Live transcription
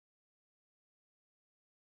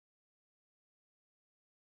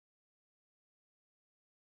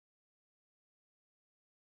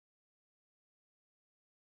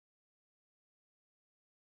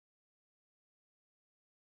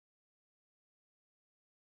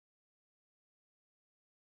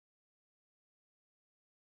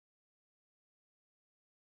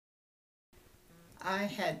I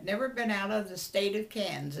had never been out of the state of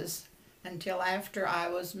Kansas until after I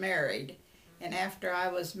was married. And after I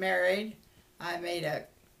was married, I made a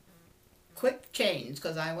quick change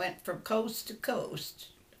because I went from coast to coast.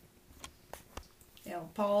 You know,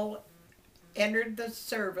 Paul entered the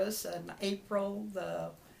service on April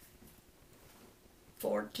the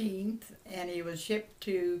 14th, and he was shipped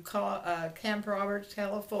to Camp Roberts,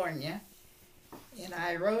 California. And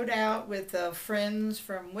I rode out with friends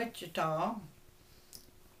from Wichita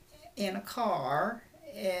in a car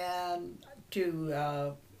and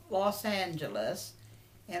to Los Angeles.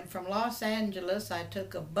 And from Los Angeles, I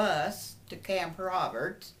took a bus to Camp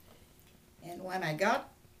Roberts. And when I got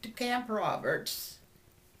to Camp Roberts,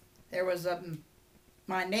 there was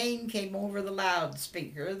my name came over the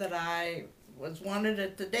loudspeaker that I was wanted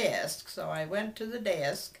at the desk. So I went to the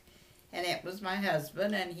desk, and it was my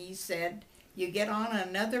husband, and he said, "You get on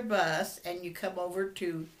another bus and you come over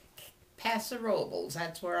to Paso Robles.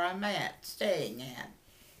 That's where I'm staying at."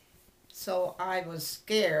 So I was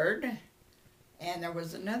scared, and there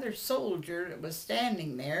was another soldier that was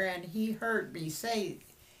standing there, and he heard me say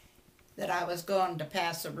that I was going to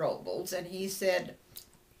Paso Robles, and he said,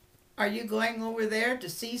 "Are you going over there to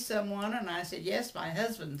see someone?" And I said, "Yes, my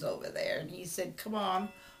husband's over there." And he said, "Come on,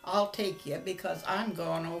 I'll take you, because I'm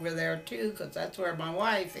going over there too, because that's where my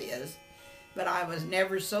wife is." But I was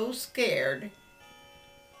never so scared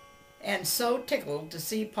and so tickled to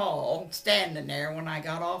see Paul standing there when I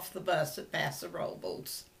got off the bus at Paso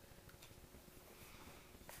Robles.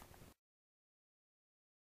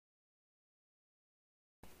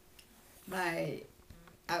 I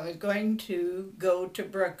was going to go to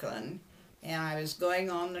Brooklyn, and I was going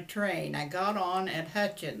on the train. I got on at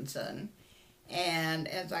Hutchinson, and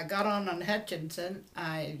as I got on Hutchinson,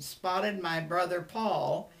 I spotted my brother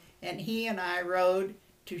Paul, and he and I rode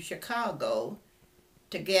to Chicago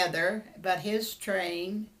together, but his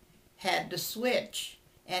train had to switch,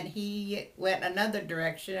 and he went another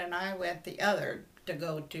direction and I went the other to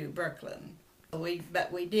go to Brooklyn.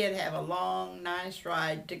 But we did have a long, nice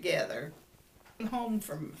ride together. I came home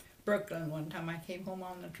from Brooklyn one time. I came home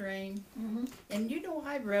on the train, and you know,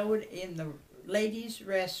 I rode in the ladies'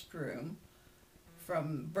 restroom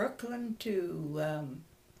from Brooklyn to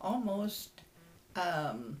almost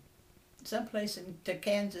someplace to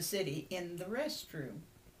Kansas City in the restroom,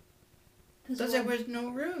 because there was no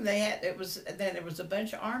room. Then there was a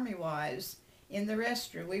bunch of army wives in the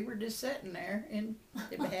restroom. We were just sitting there, and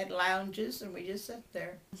they had lounges, and we just sat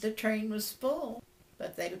there. The train was full,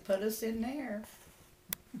 but they put us in there.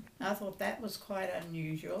 I thought that was quite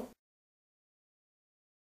unusual.